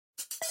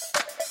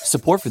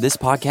Support for this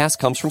podcast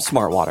comes from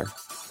Smartwater.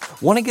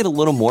 Want to get a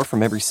little more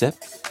from every sip?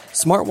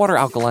 Smartwater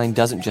Alkaline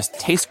doesn't just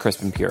taste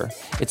crisp and pure,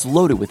 it's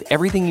loaded with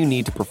everything you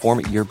need to perform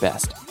at your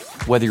best,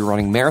 whether you're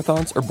running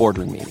marathons or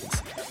boardroom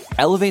meetings.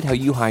 Elevate how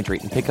you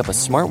hydrate and pick up a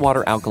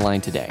Smartwater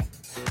Alkaline today.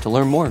 To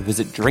learn more,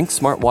 visit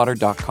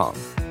drinksmartwater.com.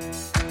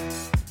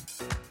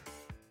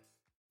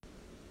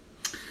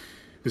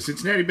 The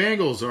Cincinnati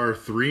Bengals are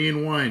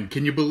 3-1.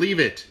 Can you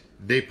believe it?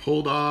 They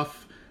pulled off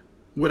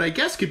what I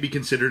guess could be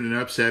considered an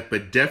upset,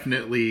 but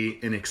definitely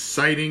an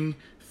exciting,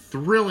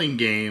 thrilling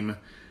game.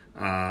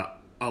 A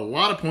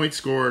lot of points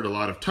scored, a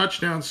lot of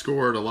touchdowns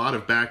scored, a lot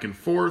of back and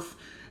forth,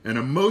 an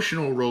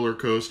emotional roller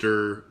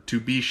coaster to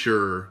be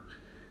sure.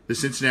 The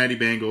Cincinnati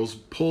Bengals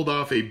pulled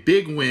off a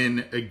big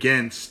win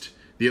against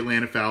the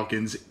Atlanta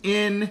Falcons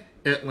in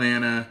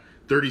Atlanta,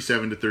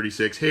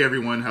 37-36. Hey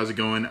everyone, how's it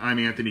going? I'm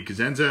Anthony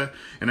Cosenza,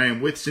 and I am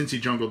with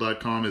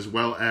CincyJungle.com as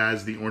well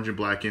as the Orange and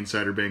Black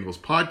Insider Bengals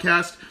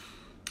podcast.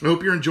 I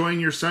hope you're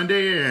enjoying your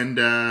Sunday and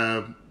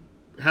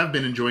have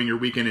been enjoying your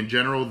weekend in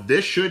general.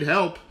 This should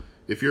help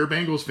if you're a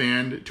Bengals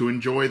fan to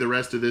enjoy the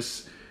rest of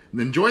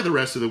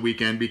the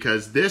weekend,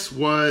 because this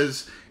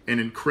was an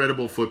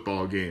incredible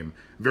football game.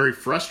 Very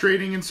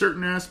frustrating in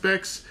certain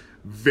aspects,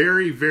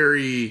 very,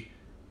 very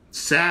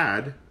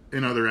sad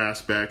in other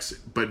aspects,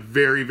 but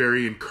very,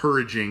 very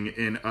encouraging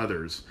in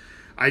others.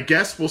 I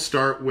guess we'll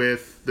start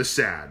with the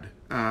sad.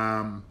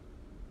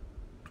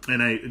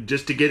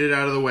 Just to get it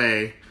out of the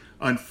way,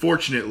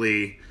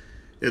 unfortunately,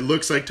 it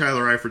looks like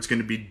Tyler Eifert's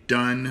going to be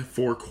done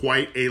for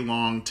quite a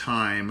long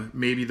time,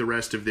 maybe the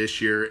rest of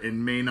this year,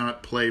 and may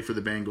not play for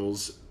the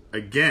Bengals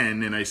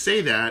again. And I say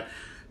that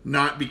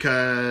not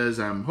because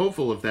I'm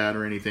hopeful of that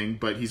or anything,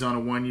 but he's on a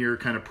one-year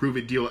kind of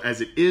prove-it deal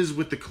as it is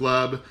with the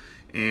club.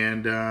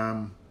 And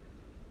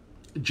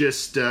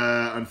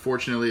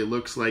unfortunately, it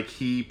looks like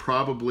he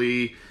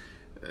probably,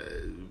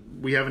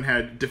 we haven't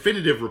had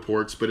definitive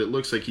reports, but it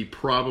looks like he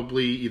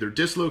probably either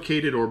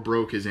dislocated or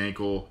broke his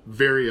ankle.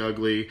 Very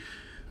ugly.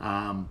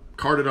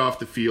 Carted off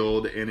the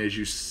field, and as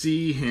you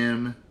see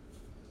him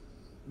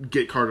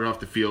get carted off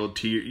the field,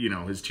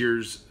 his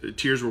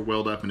tears were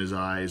welled up in his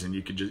eyes, and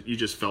you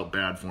just felt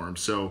bad for him.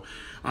 So,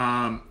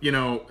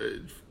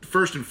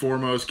 first and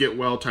foremost, get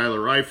well,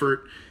 Tyler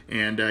Eifert,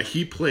 and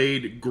he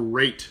played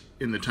great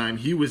in the time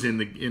he was in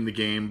the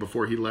game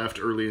before he left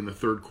early in the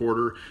third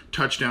quarter.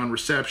 Touchdown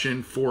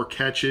reception, 4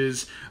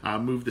 catches,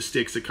 moved the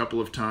sticks a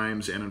couple of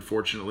times, and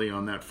unfortunately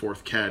on that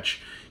fourth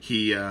catch,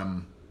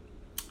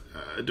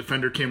 a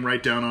defender came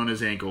right down on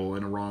his ankle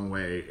in a wrong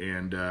way,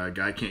 and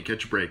guy can't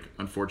catch a break,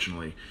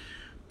 unfortunately.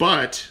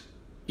 But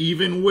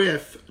even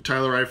with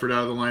Tyler Eifert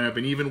out of the lineup,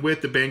 and even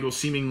with the Bengals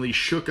seemingly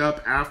shook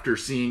up after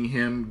seeing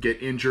him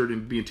get injured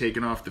and being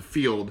taken off the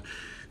field,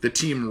 the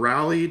team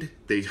rallied,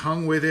 they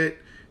hung with it.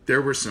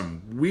 There were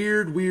some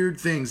weird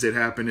things that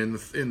happened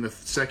in the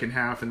second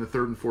half, in the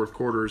third and fourth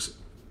quarters,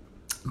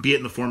 be it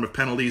in the form of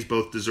penalties,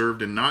 both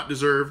deserved and not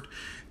deserved,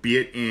 be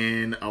it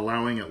in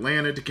allowing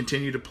Atlanta to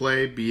continue to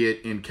play, be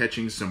it in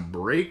catching some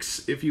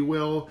breaks, if you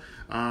will.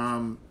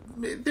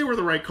 They were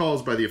the right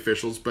calls by the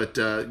officials, but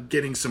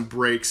getting some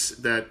breaks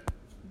that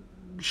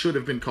should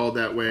have been called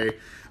that way.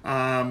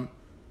 And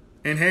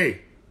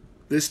hey,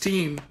 this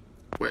team,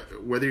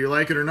 whether you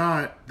like it or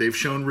not, they've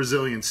shown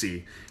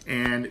resiliency.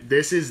 And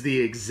this is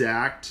the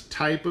exact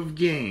type of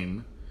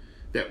game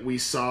that we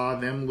saw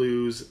them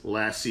lose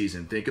last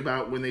season. Think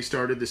about when they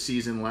started the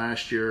season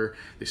last year.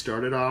 They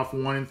started off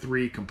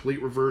 1-3,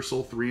 complete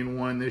reversal,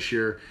 3-1 this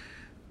year.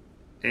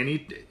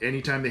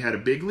 Anytime they had a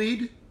big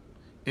lead,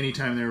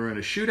 anytime they were in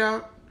a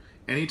shootout,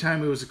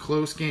 anytime it was a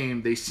close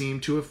game, they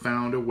seemed to have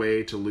found a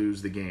way to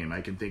lose the game.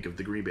 I can think of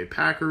the Green Bay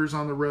Packers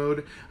on the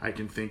road. I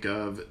can think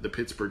of the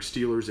Pittsburgh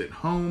Steelers at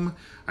home.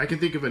 I can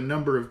think of a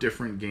number of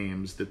different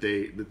games that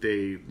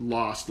they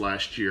lost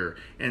last year.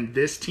 And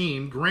this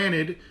team,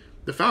 granted,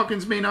 the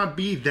Falcons may not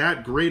be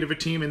that great of a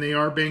team, and they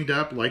are banged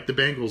up like the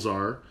Bengals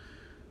are,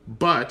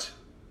 but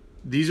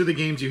these are the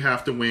games you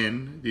have to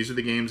win. These are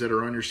the games that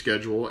are on your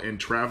schedule, and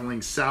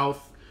traveling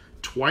south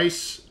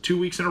twice, 2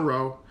 weeks in a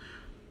row,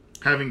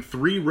 having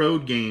 3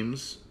 road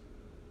games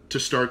to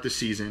start the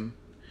season,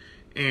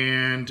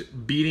 and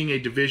beating a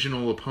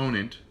divisional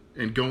opponent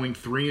and going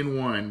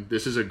 3-1,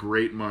 this is a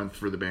great month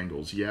for the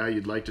Bengals. Yeah,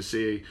 you'd like to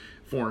say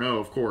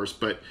 4-0, of course,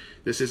 but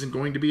this isn't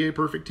going to be a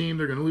perfect team.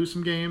 They're going to lose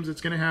some games.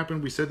 It's going to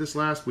happen. We said this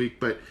last week,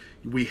 but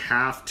we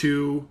have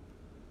to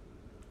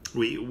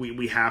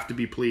we have to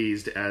be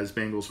pleased as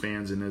Bengals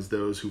fans and as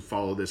those who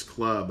follow this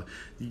club.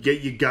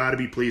 You got to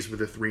be pleased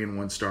with a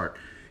 3-1 start.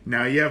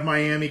 Now you have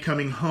Miami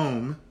coming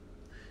home.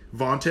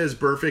 Vontaze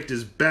Burfict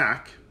is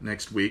back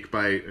next week,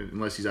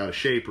 unless he's out of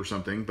shape or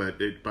something, but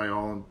by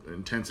all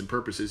intents and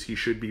purposes, he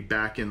should be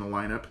back in the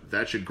lineup.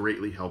 That should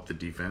greatly help the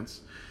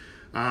defense.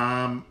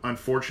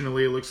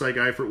 Unfortunately, it looks like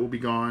Eifert will be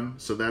gone,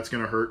 so that's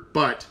going to hurt.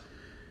 But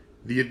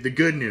the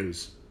good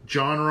news,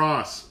 John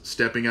Ross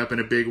stepping up in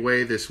a big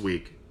way this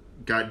week.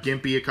 Got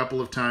gimpy a couple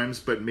of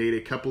times, but made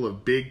a couple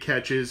of big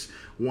catches,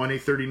 won a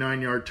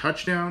 39-yard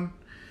touchdown,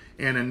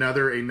 and a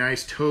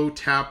nice toe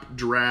tap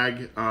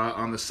drag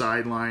on the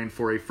sideline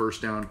for a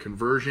first down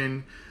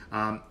conversion.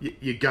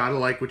 You gotta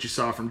like what you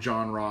saw from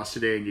John Ross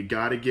today, and you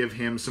gotta give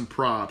him some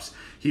props.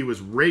 He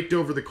was raked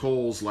over the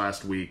coals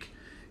last week,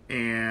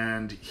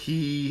 and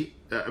he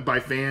by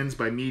fans,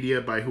 by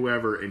media, by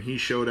whoever, and he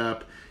showed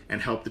up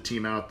and helped the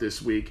team out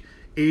this week.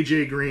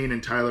 AJ Green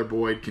and Tyler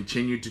Boyd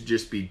continued to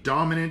just be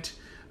dominant.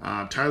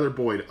 Tyler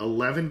Boyd,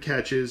 11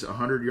 catches,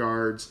 100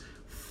 yards.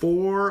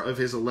 4 of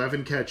his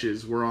 11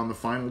 catches were on the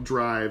final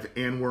drive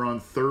and were on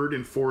third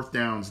and fourth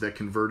downs that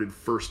converted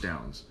first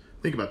downs.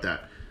 Think about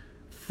that.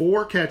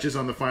 4 catches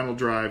on the final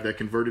drive that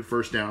converted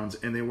first downs,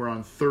 and they were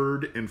on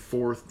third and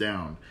fourth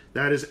down.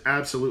 That is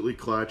absolutely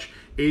clutch.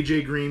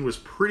 AJ Green was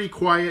pretty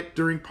quiet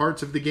during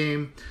parts of the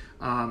game.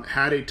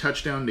 Had a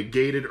touchdown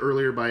negated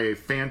earlier by a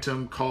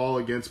phantom call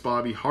against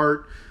Bobby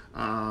Hart.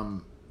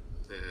 And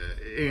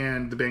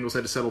the Bengals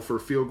had to settle for a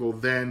field goal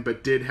then,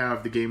 but did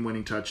have the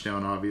game-winning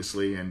touchdown,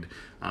 obviously. And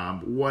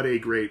what a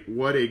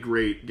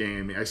great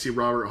game! I see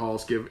Robert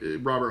Hall's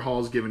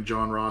giving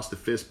John Ross the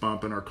fist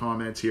bump in our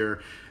comments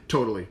here.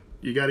 Totally,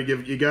 you got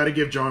to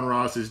give John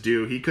Ross his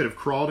due. He could have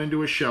crawled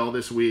into a shell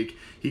this week.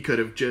 He could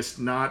have just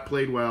not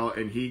played well,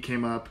 and he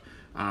came up.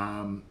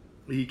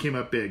 He came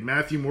up big.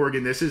 Matthew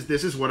Morgan, this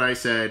is what I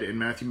said, and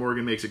Matthew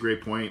Morgan makes a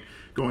great point.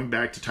 Going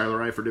back to Tyler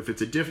Eifert, if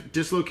it's a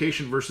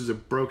dislocation versus a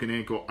broken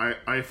ankle,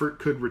 Eifert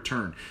could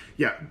return.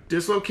 Yeah,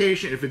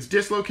 dislocation. If it's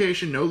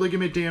dislocation, no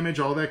ligament damage,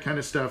 all that kind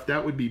of stuff,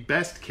 that would be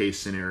best case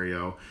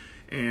scenario.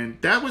 And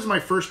that was my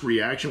first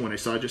reaction when I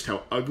saw just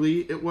how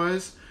ugly it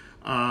was,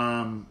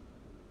 and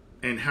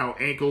how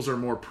ankles are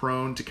more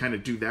prone to kind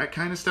of do that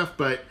kind of stuff.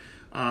 But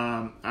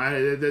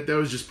that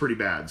was just pretty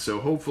bad. So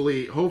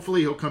hopefully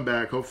he'll come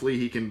back. Hopefully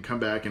he can come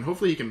back, and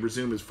hopefully he can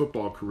resume his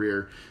football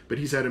career. But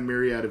he's had a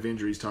myriad of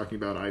injuries, talking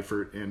about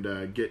Eifert,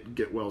 and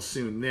get well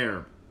soon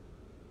there.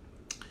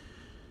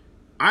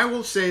 I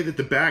will say that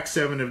the back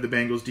seven of the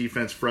Bengals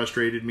defense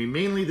frustrated me,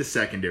 mainly the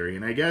secondary,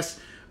 and I guess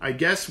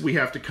we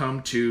have to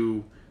come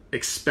to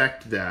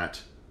expect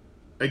that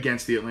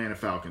against the Atlanta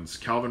Falcons.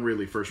 Calvin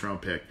Ridley, first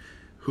round pick.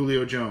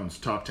 Julio Jones,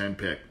 top 10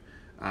 pick.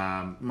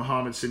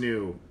 Mohamed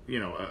Sanu,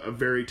 a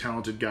very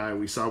talented guy.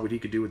 We saw what he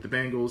could do with the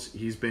Bengals.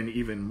 He's been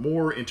even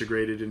more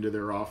integrated into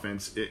their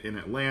offense in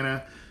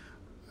Atlanta.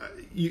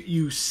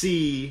 You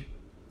see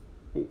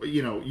the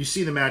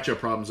matchup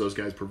problems those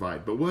guys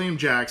provide. But William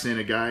Jackson,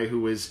 a guy who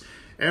was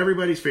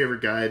everybody's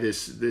favorite guy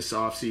this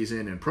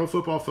offseason, and Pro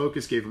Football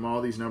Focus gave him all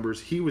these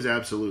numbers, he was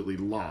absolutely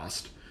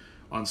lost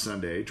on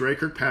Sunday. Dre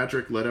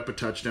Kirkpatrick led up a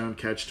touchdown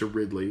catch to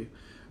Ridley.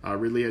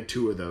 Ridley had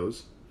 2 of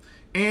those.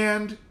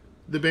 And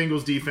the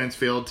Bengals defense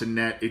failed to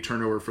net a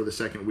turnover for the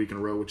second week in a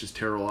row, which is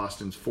Terrell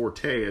Austin's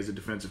forte as a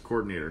defensive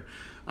coordinator.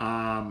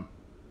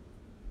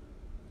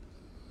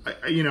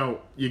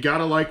 You got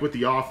to like what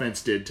the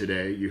offense did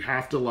today. You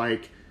have to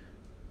like,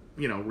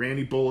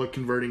 Randy Bullock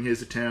converting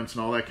his attempts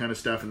and all that kind of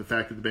stuff, and the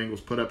fact that the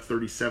Bengals put up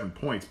 37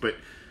 points. But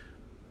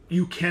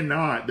you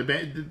cannot.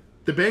 The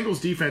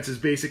Bengals defense is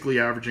basically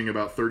averaging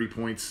about 30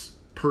 points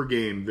per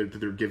game that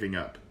they're giving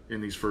up in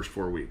these first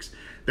 4 weeks.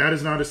 That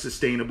is not a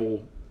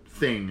sustainable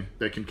thing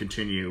that can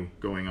continue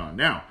going on.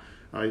 Now,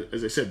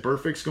 as I said,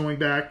 Burfict's going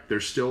back.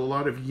 There's still a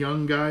lot of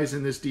young guys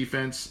in this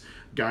defense,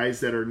 guys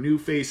that are new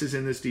faces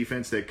in this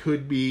defense that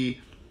could be,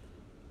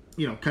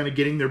 kind of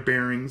getting their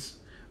bearings.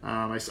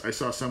 I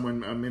saw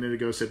someone a minute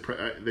ago said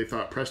they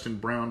thought Preston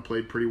Brown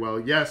played pretty well.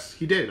 Yes,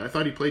 he did. I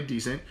thought he played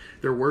decent.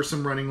 There were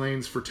some running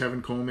lanes for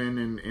Tevin Coleman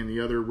and the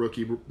other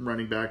rookie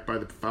running back by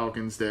the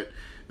Falcons that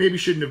maybe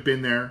shouldn't have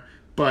been there.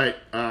 But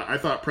I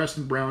thought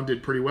Preston Brown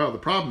did pretty well. The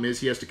problem is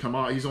he has to come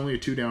off. He's only a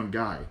 2-down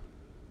guy.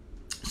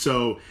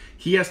 So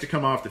he has to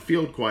come off the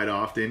field quite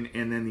often,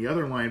 and then the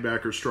other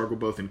linebackers struggle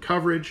both in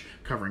coverage,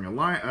 covering a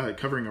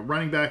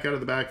running back out of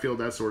the backfield,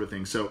 that sort of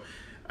thing. So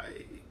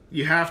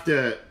you have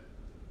to...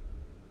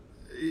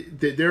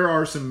 There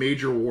are some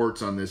major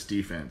warts on this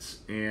defense,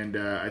 and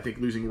I think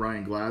losing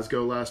Ryan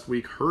Glasgow last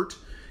week hurt.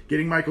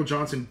 Getting Michael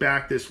Johnson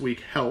back this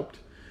week helped.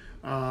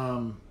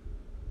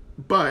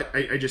 But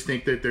I just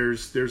think that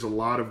there's a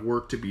lot of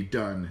work to be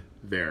done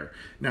there.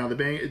 Now, the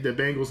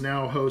Bengals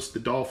now host the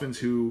Dolphins,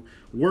 who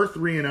were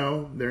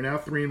 3-0. They're now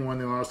 3-1.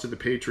 They lost to the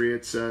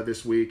Patriots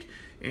this week.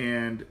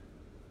 And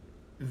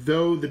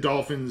though the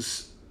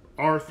Dolphins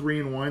are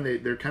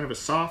 3-1, they're kind of a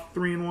soft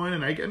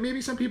 3-1. And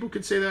maybe some people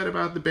could say that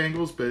about the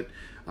Bengals, but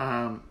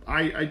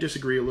I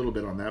disagree a little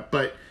bit on that.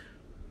 But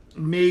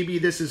maybe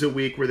this is a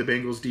week where the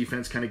Bengals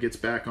defense kind of gets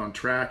back on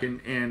track,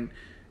 and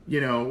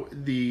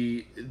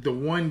the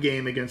one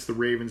game against the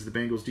Ravens, the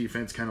Bengals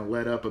defense kind of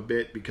let up a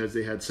bit because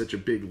they had such a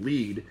big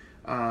lead.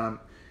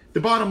 The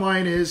bottom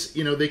line is,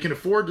 they can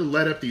afford to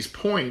let up these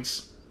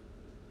points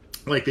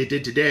like they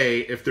did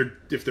today if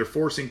they're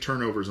forcing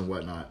turnovers and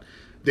whatnot.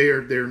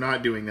 They're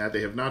not doing that. They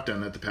have not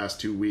done that the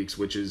past 2 weeks,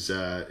 which is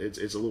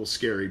it's a little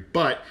scary.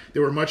 But they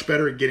were much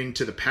better at getting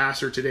to the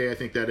passer today. I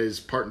think that is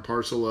part and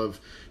parcel of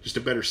just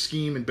a better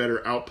scheme and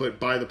better output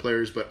by the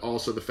players, but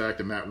also the fact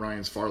that Matt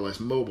Ryan's far less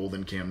mobile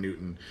than Cam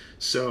Newton.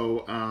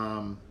 So,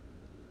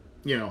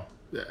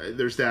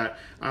 there's that.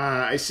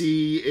 I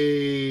see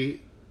a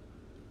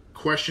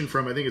question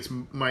from, I think it's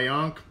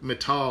Mayank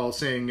Mittal,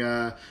 saying,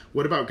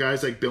 what about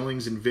guys like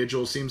Billings and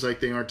Vigil? Seems like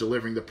they aren't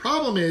delivering. The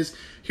problem is,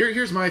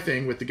 here's my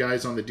thing with the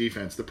guys on the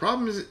defense. The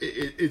problem is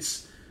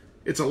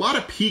it's a lot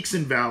of peaks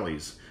and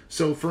valleys.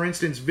 So, for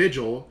instance,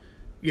 Vigil,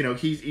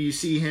 you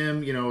see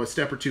him, a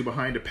step or two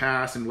behind a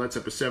pass and lets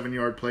up a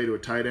 7-yard play to a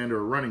tight end or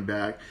a running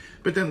back.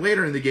 But then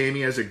later in the game,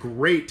 he has a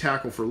great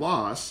tackle for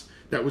loss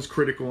that was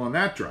critical on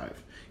that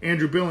drive.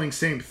 Andrew Billings,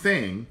 same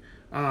thing.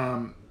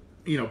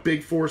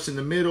 Big force in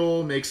the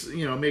middle, makes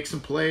some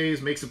plays,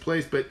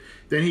 but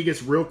then he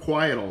gets real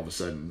quiet all of a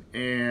sudden.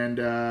 And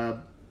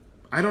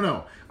I don't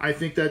know. I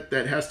think that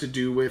has to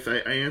do with, I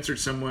answered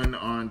someone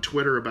on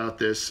Twitter about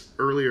this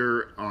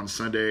earlier on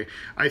Sunday.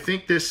 I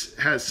think this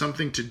has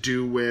something to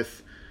do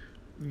with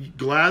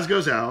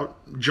Glasgow's out.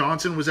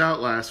 Johnson was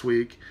out last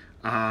week.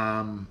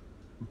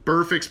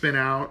 Burfict's been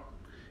out.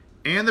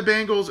 And the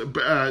Bengals,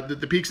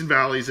 the peaks and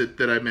valleys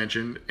that I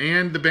mentioned,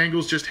 and the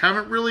Bengals just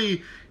haven't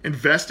really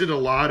invested a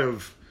lot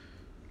of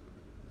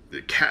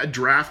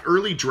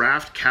early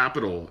draft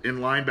capital in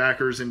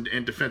linebackers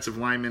and defensive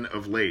linemen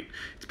of late.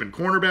 It's been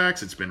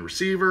cornerbacks, it's been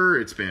receiver,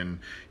 it's been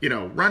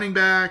running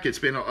back, it's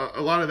been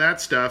a lot of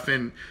that stuff.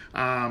 And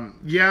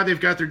they've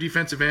got their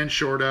defensive end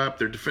shored up.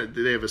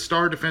 They have a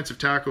star defensive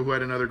tackle who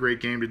had another great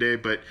game today,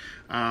 but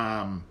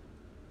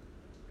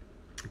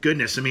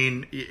goodness, I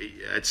mean,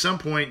 at some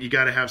point you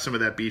got to have some of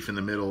that beef in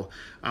the middle.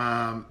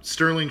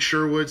 Sterling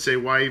Sherwood say,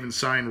 why even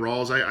sign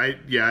Rawls? I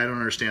don't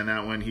understand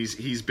that one.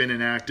 He's been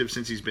inactive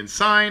since he's been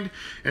signed,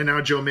 and now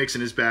Joe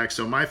Mixon is back.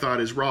 So my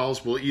thought is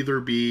Rawls will either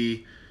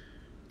be,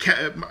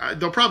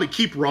 they'll probably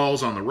keep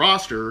Rawls on the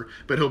roster,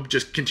 but he'll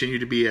just continue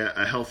to be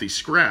a healthy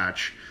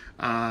scratch.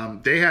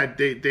 They had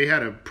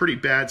a pretty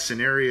bad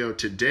scenario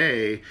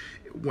today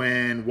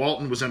when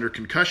Walton was under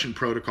concussion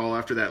protocol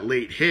after that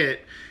late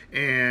hit.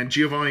 And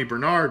Giovanni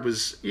Bernard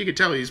was, you could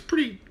tell he's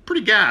pretty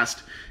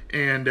gassed.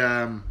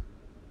 And,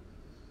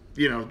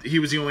 he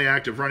was the only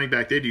active running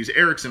back. They'd use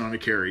Erickson on a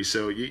carry.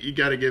 So you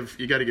got to give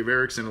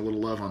Erickson a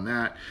little love on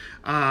that.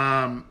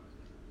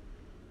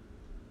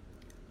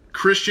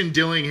 Christian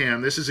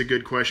Dillingham, this is a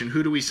good question.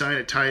 Who do we sign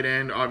at tight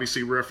end?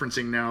 Obviously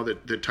referencing now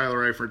that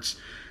Tyler Eifert's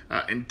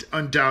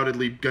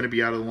undoubtedly going to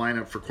be out of the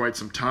lineup for quite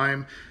some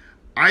time.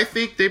 I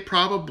think they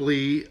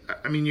probably,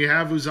 you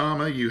have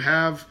Uzama, you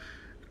have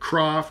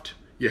Croft,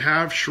 you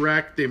have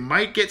Shrek. They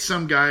might get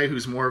some guy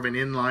who's more of an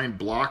inline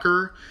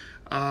blocker.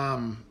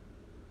 I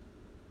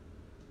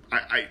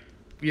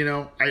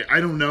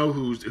don't know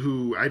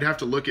who. I'd have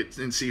to look at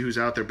and see who's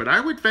out there. But I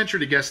would venture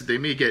to guess that they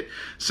may get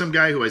some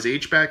guy who has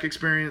H-back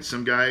experience,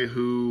 some guy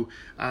who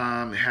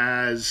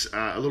has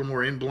a little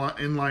more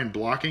inline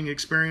blocking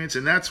experience.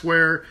 And that's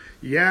where,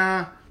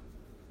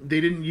 they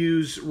didn't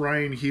use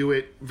Ryan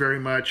Hewitt very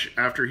much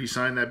after he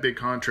signed that big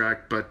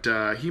contract, but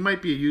he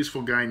might be a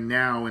useful guy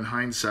now in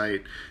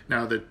hindsight,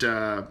 now that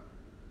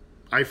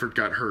Eifert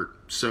got hurt.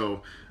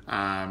 So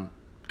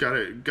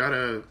gotta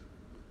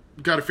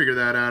figure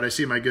that out. I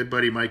see my good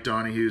buddy Mike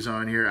Donahue's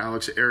on here.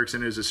 Alex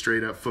Erickson is a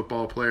straight-up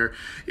football player.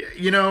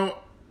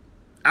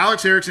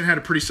 Alex Erickson had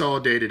a pretty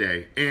solid day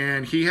today,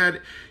 and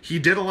he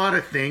did a lot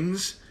of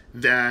things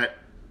that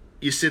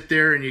you sit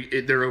there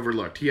and they're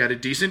overlooked. He had a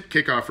decent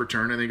kickoff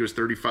return. I think it was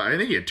 35. I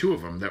think he had 2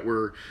 of them that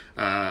were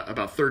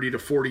about 30 to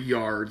 40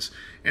 yards.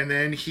 And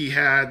then he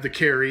had the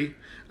carry.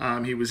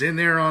 He was in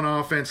there on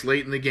offense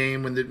late in the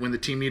game when the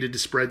team needed to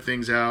spread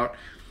things out.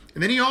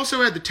 And then he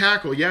also had the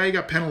tackle. Yeah, he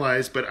got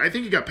penalized, but I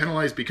think he got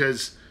penalized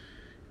because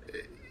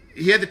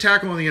he had the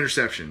tackle on the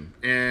interception.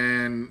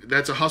 And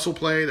that's a hustle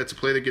play. That's a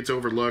play that gets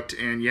overlooked.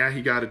 And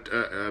he got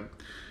a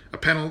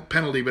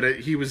penalty,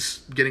 but he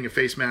was getting a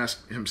face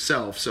mask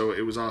himself, so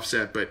it was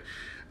offset. But,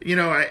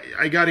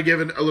 I got to give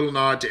a little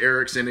nod to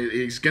Erickson.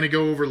 He's going to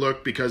go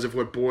overlooked because of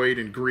what Boyd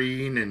and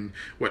Green and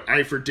what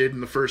Eifert did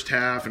in the first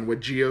half and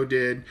what Gio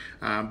did.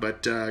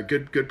 But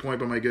good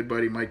point by my good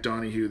buddy Mike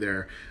Donahue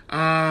there.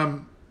 I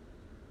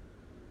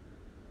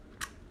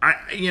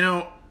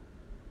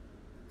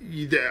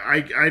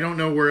don't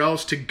know where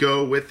else to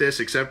go with this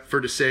except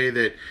for to say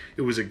that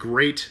it was a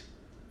great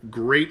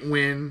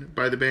win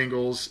by the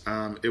Bengals.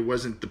 It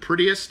wasn't the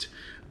prettiest,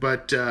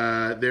 but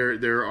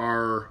there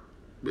are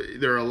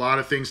a lot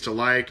of things to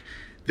like.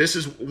 This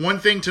is one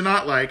thing to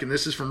not like, and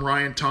this is from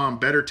Ryan Tom.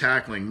 Better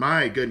tackling.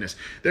 My goodness,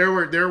 there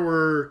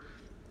were.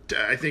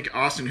 I think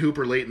Austin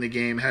Hooper late in the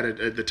game had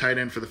the tight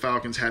end for the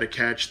Falcons had a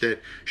catch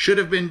that should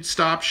have been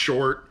stopped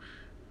short.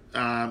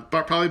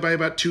 But probably by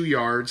about 2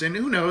 yards. And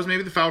who knows,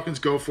 maybe the Falcons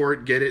go for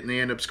it, get it, and they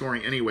end up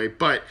scoring anyway.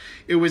 But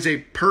it was a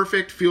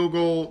perfect field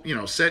goal,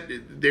 set.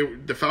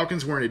 The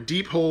Falcons were in a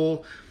deep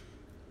hole.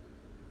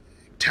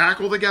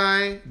 Tackle the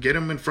guy, get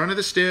him in front of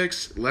the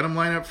sticks, let him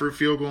line up for a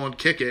field goal and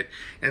kick it,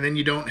 and then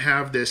you don't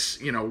have this,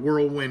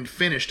 whirlwind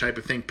finish type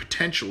of thing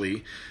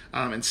potentially.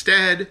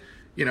 Instead,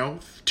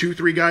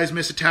 2-3 guys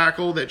miss a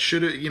tackle that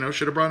should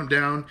have brought him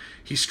down.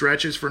 He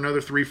stretches for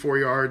another 3-4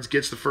 yards,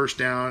 gets the first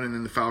down, and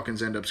then the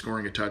Falcons end up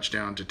scoring a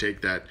touchdown to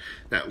take that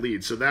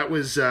lead. So that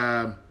was,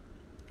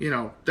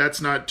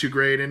 that's not too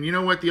great. And you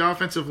know what? The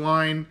offensive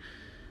line,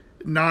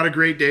 not a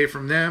great day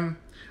from them.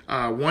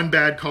 One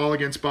bad call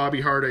against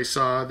Bobby Hart. I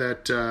saw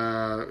that,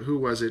 who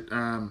was it?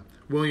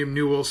 William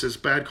Newell says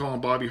bad call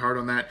on Bobby Hart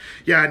on that.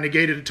 Yeah,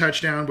 negated a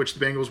touchdown, which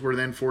the Bengals were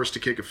then forced to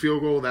kick a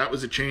field goal. That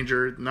was a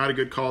changer. Not a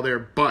good call there,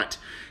 but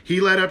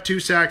he led up 2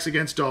 sacks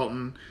against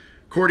Dalton.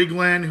 Cordy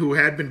Glenn, who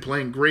had been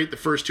playing great the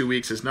first 2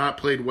 weeks, has not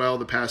played well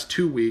the past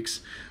 2 weeks.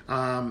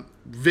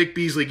 Vic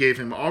Beasley gave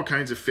him all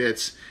kinds of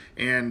fits,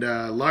 and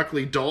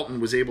luckily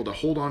Dalton was able to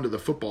hold on to the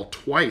football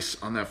twice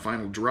on that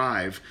final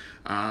drive,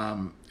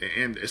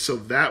 and so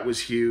that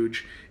was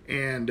huge.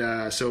 And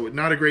so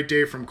not a great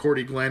day from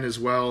Cordy Glenn as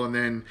well. And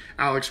then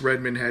Alex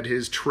Redmond had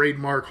his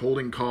trademark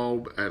holding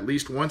call at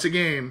least once a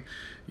game.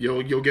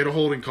 You'll get a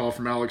holding call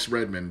from Alex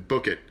Redmond.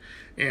 Book it.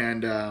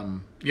 And,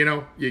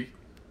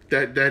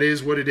 that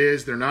is what it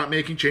is. They're not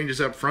making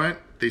changes up front.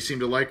 They seem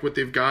to like what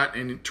they've got.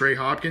 And Trey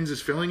Hopkins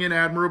is filling in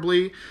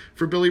admirably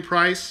for Billy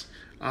Price.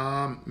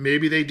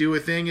 Maybe they do a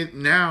thing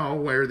now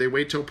where they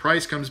wait till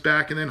Price comes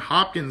back and then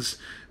Hopkins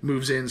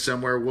moves in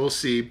somewhere. We'll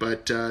see,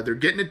 but they're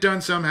getting it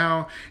done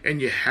somehow,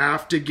 and you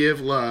have to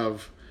give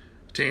love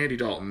to Andy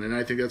Dalton, and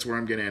I think that's where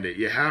I'm going to end it.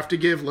 You have to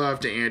give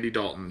love to Andy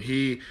Dalton.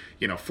 He,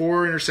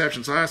 4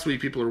 interceptions last week.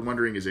 People are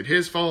wondering, is it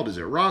his fault? Is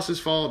it Ross's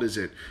fault? Is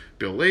it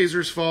Bill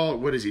Lazor's fault?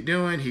 What is he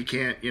doing? He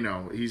can't,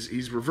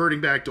 he's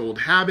reverting back to old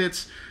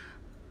habits.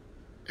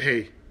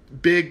 Hey,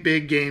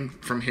 big game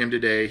from him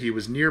today. He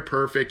was near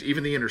perfect.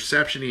 Even the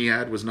interception he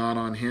had was not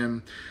on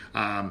him.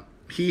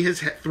 He has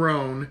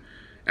thrown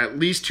at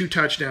least 2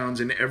 touchdowns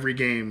in every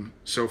game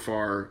so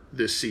far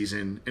this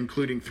season,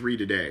 including 3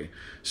 today.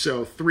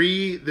 So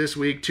 3 this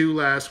week, 2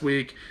 last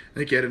week. I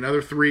think he had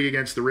another 3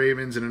 against the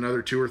Ravens and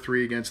another 2 or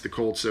 3 against the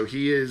Colts. So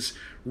he is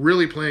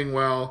really playing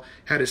well.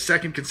 Had his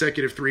second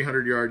consecutive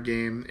 300-yard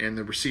game, and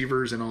the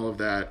receivers and all of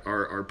that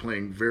are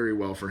playing very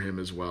well for him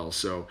as well.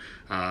 So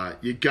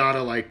you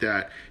gotta like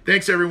that.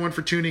 Thanks everyone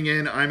for tuning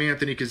in. I'm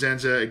Anthony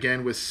Cosenza,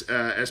 again with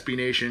SB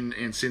Nation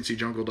and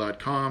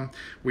CincyJungle.com.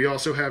 We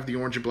also have the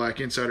Orange and Black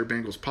Insider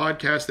Bengals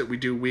podcast that we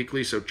do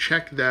weekly, so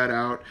check that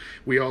out.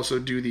 We also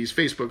do these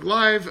Facebook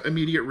Live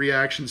immediate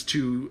reactions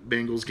to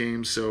Bengals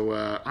games. So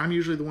I'm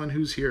usually the one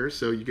who's here,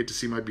 so you get to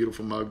see my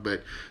beautiful mug,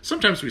 but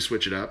sometimes we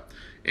switch it up.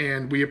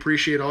 And we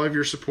appreciate all of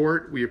your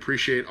support. We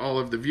appreciate all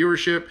of the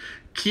viewership.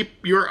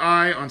 Keep your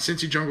eye on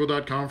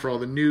CincyJungle.com for all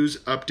the news,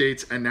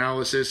 updates,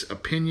 analysis,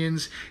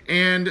 opinions,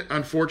 and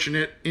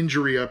unfortunate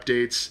injury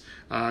updates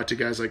to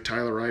guys like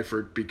Tyler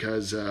Eifert,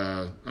 because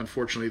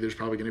unfortunately there's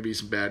probably going to be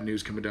some bad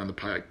news coming down the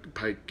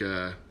pike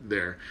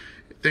there.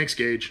 Thanks,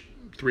 Gage.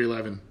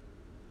 311.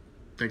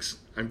 Thanks.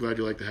 I'm glad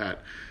you like the hat.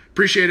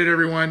 Appreciate it,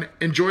 everyone.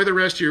 Enjoy the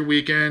rest of your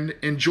weekend.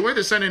 Enjoy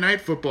the Sunday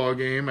night football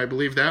game. I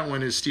believe that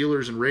one is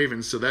Steelers and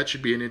Ravens, so that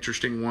should be an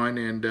interesting one,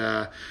 and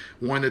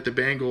one that the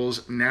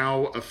Bengals,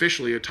 now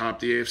officially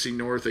atop the AFC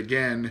North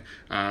again,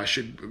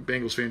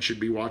 Bengals fans should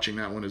be watching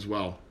that one as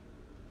well.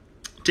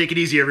 Take it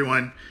easy,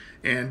 everyone,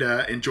 and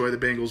enjoy the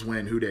Bengals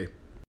win. Hoo-day.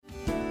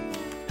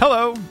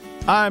 Hello,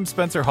 I'm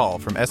Spencer Hall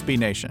from SB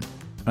Nation,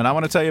 and I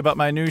want to tell you about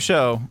my new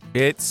show,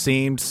 It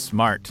Seemed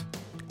Smart.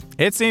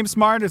 It Seems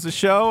Smart is a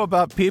show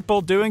about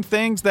people doing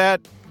things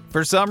that,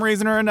 for some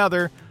reason or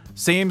another,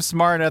 seem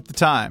smart at the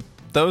time.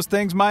 Those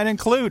things might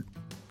include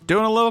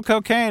doing a little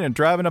cocaine and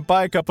driving a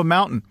bike up a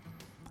mountain.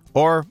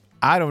 Or,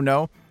 I don't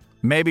know,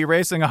 maybe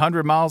racing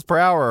 100 miles per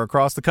hour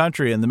across the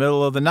country in the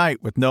middle of the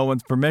night with no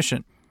one's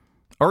permission.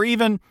 Or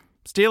even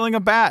stealing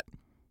a bat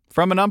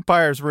from an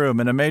umpire's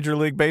room in a Major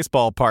League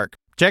Baseball park.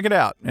 Check it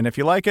out, and if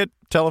you like it,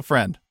 tell a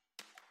friend.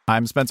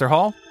 I'm Spencer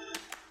Hall.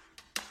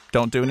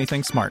 Don't do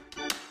anything smart.